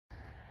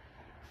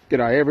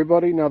G'day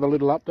everybody, another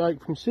little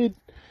update from Sid.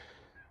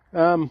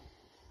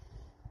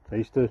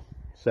 Easter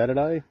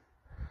Saturday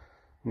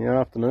in the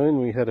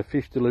afternoon, we had a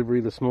fish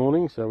delivery this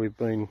morning, so we've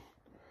been,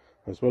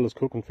 as well as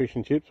cooking fish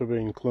and chips, we've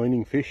been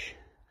cleaning fish.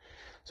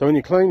 So when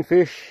you clean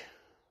fish,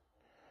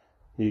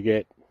 you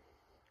get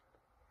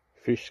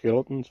fish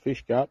skeletons,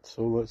 fish guts,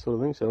 all that sort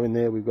of thing. So in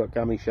there we've got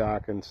gummy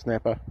shark and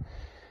snapper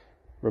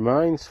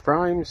remains,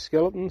 frames,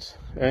 skeletons,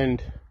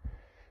 and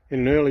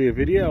in an earlier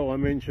video I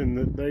mentioned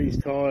that these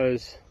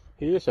tyres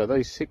here, so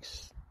these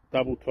 6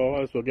 double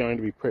tyres, were going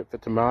to be prepped for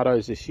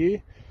tomatoes this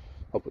year.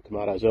 I'll put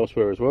tomatoes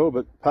elsewhere as well,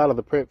 but part of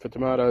the prep for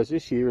tomatoes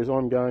this year is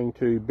I'm going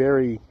to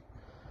bury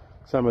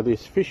some of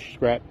this fish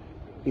scrap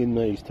in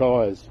these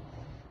tyres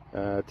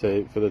for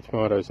the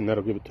tomatoes, and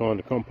that'll give it time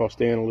to compost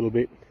down a little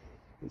bit.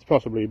 It's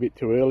possibly a bit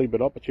too early,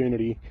 but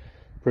opportunity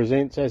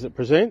presents as it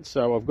presents,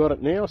 so I've got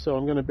it now, so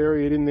I'm going to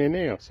bury it in there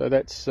now. So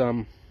that's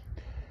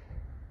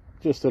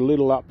just a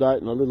little update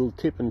and a little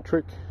tip and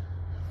trick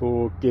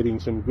for getting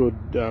some good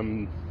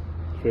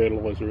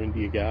fertiliser into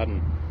your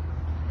garden.